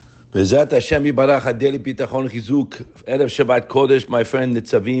B'ezrat Hashem Yibarach Adeli Bitachon Chizuk Erev Shabbat Kodesh, my friend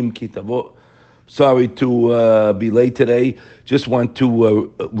Nitzavim Kitavo. Sorry to be late today. Just want to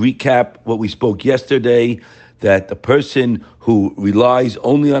recap what we spoke yesterday, that the person who relies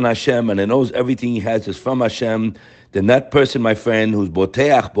only on Hashem and knows everything he has is from Hashem, then that person, my friend, who's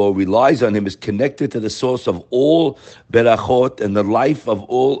boteach bo, relies on him, is connected to the source of all berachot, and the life of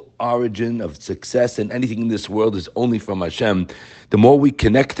all origin of success and anything in this world is only from Hashem. The more we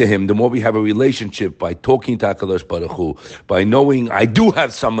connect to him, the more we have a relationship by talking to HaKadosh Baruch Hu, by knowing I do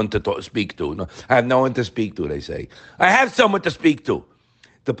have someone to speak to. No, I have no one to speak to, they say. I have someone to speak to.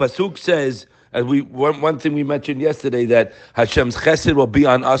 The Pasuk says, as one thing we mentioned yesterday, that Hashem's chesed will be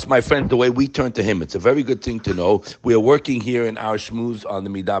on us, my friend, the way we turn to Him. It's a very good thing to know. We are working here in our shmuz on the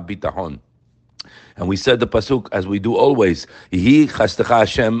midah bitachon, and we said the pasuk as we do always: "Yihi chastecha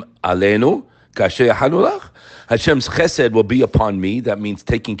Hashem aleinu kasher yachanu lach." Hashem's chesed will be upon me. That means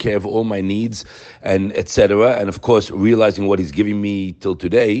taking care of all my needs and etc. And of course, realizing what He's giving me till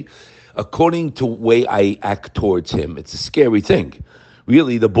today, according to the way I act towards Him. It's a scary thing.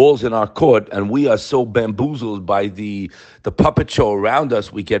 Really, the ball's in our court, and we are so bamboozled by the puppet show around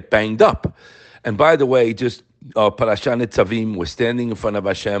us, we get banged up. And by the way, just Parashat Nitzavim, we're standing in front of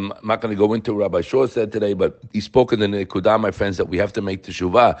Hashem. I'm not going to go into what Rabbi Shor said today, but he spoke in the Nekudah, my friends, that we have to make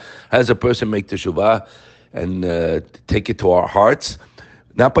teshuvah. How does a person make teshuvah and take it to our hearts?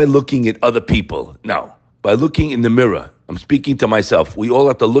 Not by looking at other people, no, by looking in the mirror. I'm speaking to myself. We all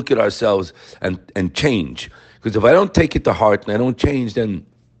have to look at ourselves and change. Because if I don't take it to heart and I don't change, then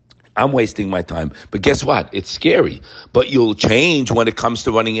I'm wasting my time. But guess what? It's scary. But you'll change when it comes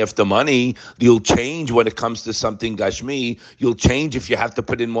to running after money. You'll change when it comes to something gashmi. You'll change if you have to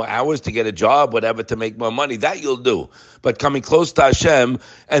put in more hours to get a job, whatever, to make more money. That you'll do. But coming close to Hashem,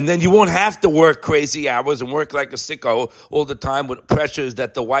 and then you won't have to work crazy hours and work like a sicko all the time with pressures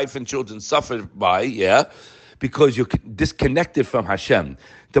that the wife and children suffer by, because you're disconnected from Hashem.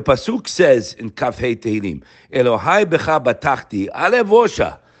 The Pasuk says in Kaf Hei Tehillim, Elohai becha batachti,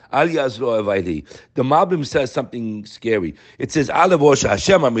 alevosha, al yazro evayli. The Malbim says something scary. It says, alevosha,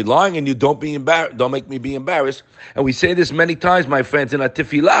 Hashem, I'm relying on you, don't make me be embarrassed. And we say this many times, my friends, in a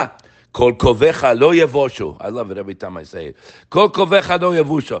tefillah. Kol kovecha lo yavoshu. I love it every time I say it. Kol kovecha lo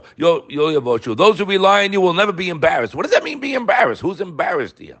yavoshu. Those who rely on you will never be embarrassed. What does that mean, be embarrassed? Who's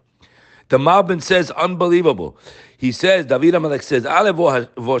embarrassed here? The Malbim says, unbelievable. He says, David HaMelech says,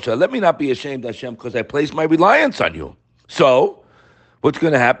 Alevosha, let me not be ashamed, Hashem, because I place my reliance on you. So, what's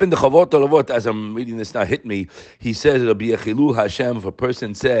going to happen? The Chavot Olavot, as I'm reading this now, hit me. He says it'll be a chilul Hashem if a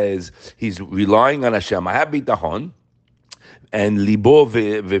person says he's relying on Hashem. I have bitachon, and libo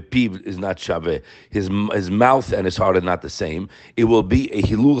vepiv is not shaveh. His mouth and his heart are not the same. It will be a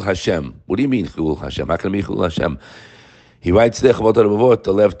hilul Hashem. What do you mean hilul Hashem? How can it be hilul Hashem? He writes there, the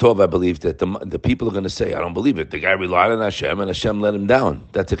Lev Tov, I believe, that the people are going to say, I don't believe it. The guy relied on Hashem, and Hashem let him down.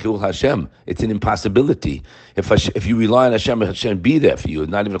 That's a chilul Hashem. It's an impossibility. If you rely on Hashem, Hashem be there for you. It's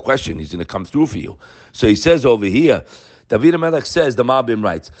not even a question. He's going to come through for you. So he says over here, David HaMelech says, the Malbim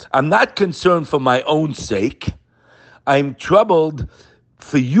writes, I'm not concerned for my own sake. I'm troubled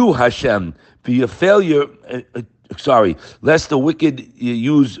for you, Hashem, for your failure. Lest the wicked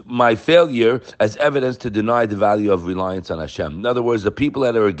use my failure as evidence to deny the value of reliance on Hashem. In other words, the people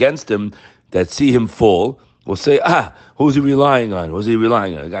that are against him, that see him fall, will say, who's he relying on? Who's he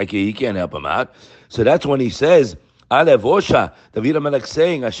relying on? He can't help him out. So that's when he says, Alev Osha, David HaMelech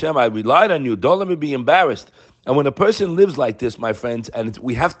saying, Hashem, I relied on you, don't let me be embarrassed. And when a person lives like this, my friends, and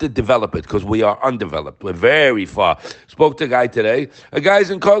we have to develop it because we are undeveloped. We're very far. Spoke to a guy today. A guy's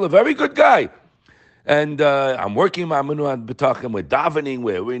in Karla, very good guy. And I'm working my Manu B'tachim, we're davening,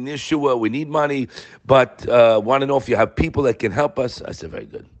 we're in Yeshua, we need money, but want to know if you have people that can help us. I said, very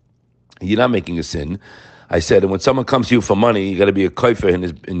good. You're not making a sin. I said, and when someone comes to you for money, you got to be a koifer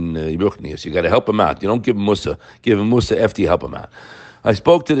in Ruchnius. You got to help him out. You don't give him Musa. Give him Musa after you help him out. I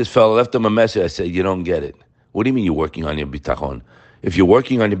spoke to this fellow, left him a message. I said, you don't get it. What do you mean you're working on your bitachon? If you're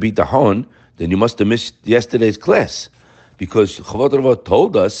working on your bitachon, then you must have missed yesterday's class. Because Chavot Ravot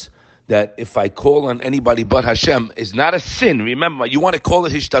told us that if I call on anybody but Hashem, is not a sin. Remember, you want to call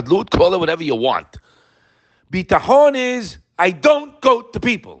it hishtadlut, call it whatever you want. Bitachon is, I don't go to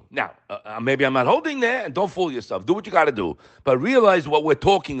people. Now, maybe I'm not holding there, and don't fool yourself. Do what you got to do. But realize what we're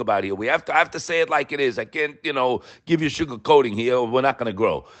talking about here. I have to say it like it is. I can't, give you sugar coating here, or we're not going to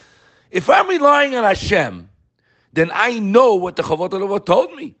grow. If I'm relying on Hashem, then I know what the Chavot Olavot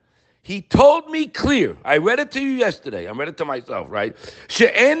told me. He told me clear. I read it to you yesterday. I read it to myself, right?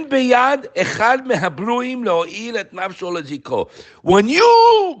 She'en beyad echad mehabruim lo'il et nafsho leziko. When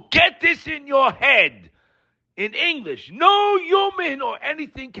you get this in your head, in English. No human or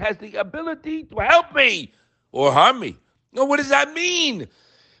anything has the ability to help me or harm me. No, what does that mean?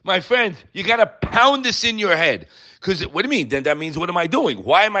 My friends, you got to pound this in your head. Because what do you mean? Then that means what am I doing?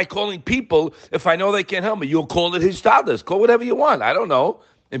 Why am I calling people if I know they can't help me? You'll call it his status. Call whatever you want. I don't know.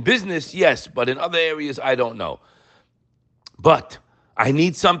 In business, yes. But in other areas, I don't know. But I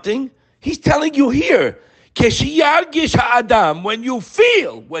need something. He's telling you here. Keshiyargish ha'adam, when you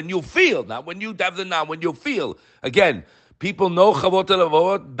feel, not when you have the noun, when you feel. Again, people know chavot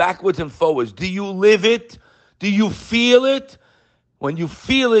elavot backwards and forwards. Do you live it? Do you feel it? When you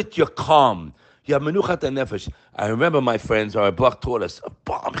feel it, you're calm. You have menuchat nefesh. I remember, my friends, our block taught us a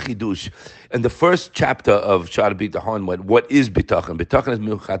bomb chidush. In the first chapter of Shar Bitachon went, what is bitachon? Bitachon is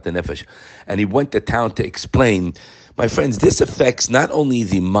menuchat nefesh. And he went to town to explain, my friends, this affects not only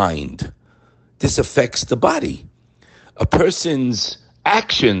the mind, this affects the body. A person's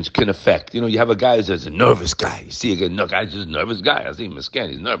actions can affect. You have a guy who's a nervous guy. You see a guy who's just a nervous guy. I see him scan.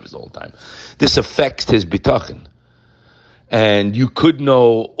 He's nervous all the time. This affects his bitachon. And you could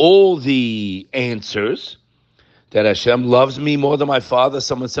know all the answers that Hashem loves me more than my father.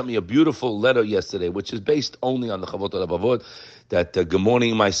 Someone sent me a beautiful letter yesterday, which is based only on the Chavot HaLevavot, that good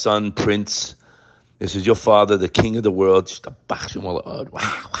morning, my son, Prince. This is your father, the king of the world.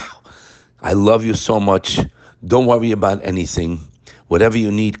 Wow. I love you so much. Don't worry about anything. Whatever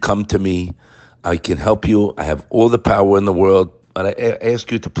you need, come to me. I can help you. I have all the power in the world. But I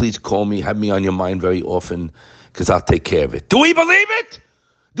ask you to please call me, have me on your mind very often, because I'll take care of it. Do we believe it?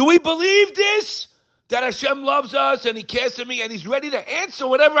 Do we believe this? That Hashem loves us and He cares for me and He's ready to answer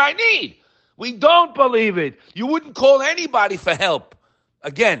whatever I need. We don't believe it. You wouldn't call anybody for help.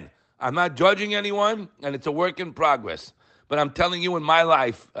 Again, I'm not judging anyone, and it's a work in progress. But I'm telling you, in my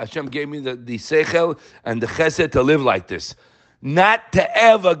life, Hashem gave me the seichel and the chesed to live like this. Not to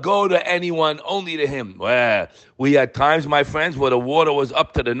ever go to anyone, only to Him. Well, we had times, my friends, where the water was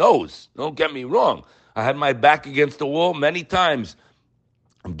up to the nose. Don't get me wrong. I had my back against the wall many times.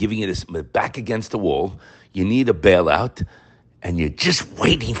 I'm giving you this, back against the wall. You need a bailout, and you're just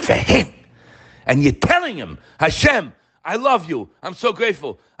waiting for Him. And you're telling Him, Hashem, I love you. I'm so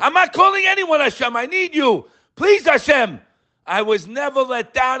grateful. I'm not calling anyone Hashem. I need you. Please, Hashem. I was never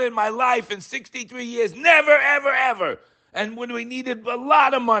let down in my life in 63 years. Never, ever, ever. And when we needed a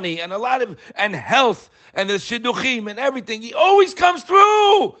lot of money and and health and the shidduchim and everything, He always comes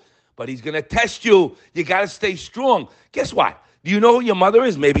through. But He's going to test you. You got to stay strong. Guess what? Do you know who your mother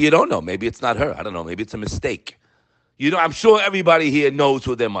is? Maybe you don't know. Maybe it's not her. I don't know. Maybe it's a mistake. I'm sure everybody here knows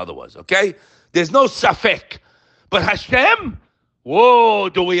who their mother was, okay? There's no safek. But Hashem? Whoa,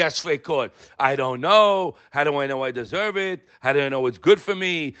 do we have sfekot? I don't know. How do I know I deserve it? How do I know it's good for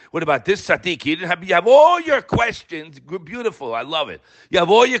me? What about this tzaddik? You have all your questions. Beautiful. I love it. You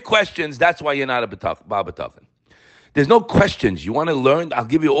have all your questions. That's why you're not a Baal B'tachon. There's no questions. You want to learn? I'll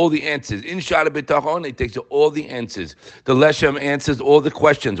give you all the answers. In Shara B'tachon, it takes you all the answers. The Leshem answers all the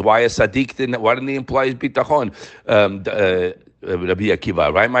questions. Why a tzaddik why didn't he imply his B'tachon? Rabbi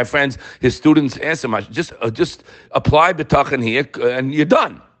Akiva, right, my friends? His students answer him, just apply B'tachon here and you're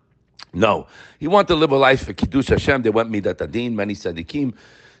done. No. He wanted to live a life for Kiddush Hashem. They went Midat Adin, many tzaddikim.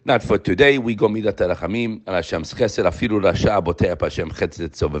 Not for today. We go Midat Rachamim and Hashem's Chesed. Afiru Rasha Botei Hashem Chesed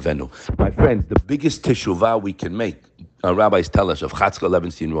Tzovevenu. My friends, the biggest teshuvah we can make, rabbis tell us, of Chatzkel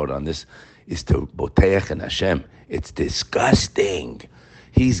Levenstein wrote on this, is to Boteach and Hashem. It's disgusting.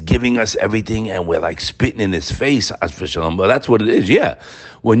 He's giving us everything and we're like spitting in His face. But that's what it is, yeah.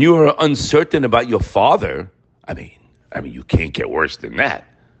 When you are uncertain about your father, I mean, you can't get worse than that.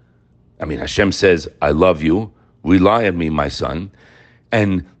 Hashem says, I love you. Rely on me, my son.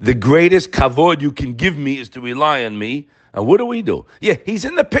 And the greatest kavod you can give me is to rely on me. And what do? Yeah, He's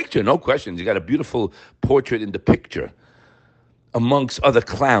in the picture, no questions. You got a beautiful portrait in the picture amongst other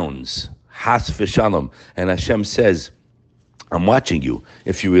clowns. Has v'shalom. And Hashem says, I'm watching you.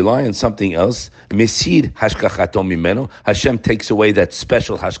 If you rely on something else, mesid hashkachato mimeno, Hashem takes away that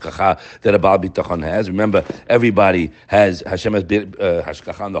special hashkacha that a Baal B'tachon has. Remember, everybody has, Hashem has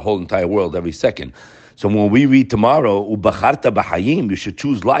hashkacha on the whole entire world every second. So when we read tomorrow, ubacharta b'hayim, you should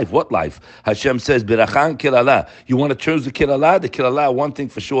choose life. What life? Hashem says, birachan kilala. You want to choose the kilala? The kilala, one thing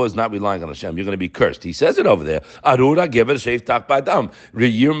for sure, is not relying on Hashem. You're going to be cursed. He says it over there. Arura gever sheif tak b'adam.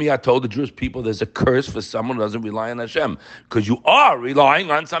 Yirmiyah told the Jewish people there's a curse for someone who doesn't rely on Hashem. Because you are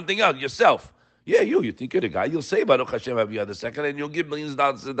relying on something else, yourself. Yeah, you think you're the guy. You'll say Baruch Hashem every other second and you'll give millions of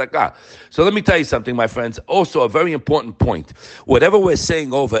dollars to tzedakah. So let me tell you something, my friends. Also, a very important point. Whatever we're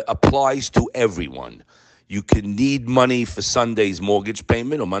saying over applies to everyone. You can need money for Sunday's mortgage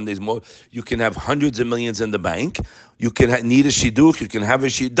payment or Monday's mortgage. You can have hundreds of millions in the bank. You can need a shidduch. You can have a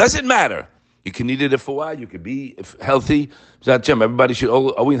shidduch. Doesn't matter. You can eat it for a while. You can be healthy. Everybody should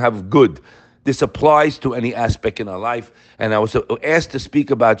always have good. This applies to any aspect in our life. And I was asked to speak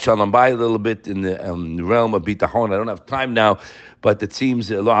about Shalom Bayit a little bit in the realm of Bitachon. I don't have time now, but it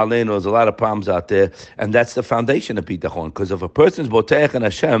seems lo aleinu, there's a lot of problems out there, and that's the foundation of Bitachon. Because if a person's boteach and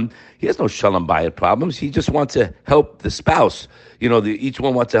Hashem, he has no Shalom Bayit problems. He just wants to help the spouse. Each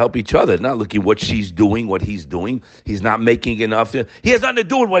one wants to help each other, not looking what she's doing, what he's doing. He's not making enough. He has nothing to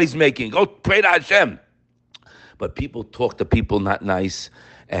do with what he's making. Go pray to Hashem. But people talk to people not nice,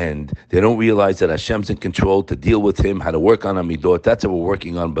 and they don't realize that Hashem's in control to deal with him, how to work on Amidot. That's what we're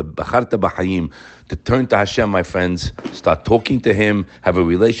working on. But Bacharta B'Chaim, to turn to Hashem, my friends, start talking to him, have a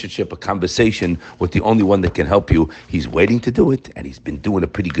relationship, a conversation with the only one that can help you. He's waiting to do it, and he's been doing a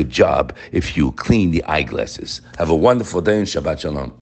pretty good job if you clean the eyeglasses. Have a wonderful day and Shabbat Shalom.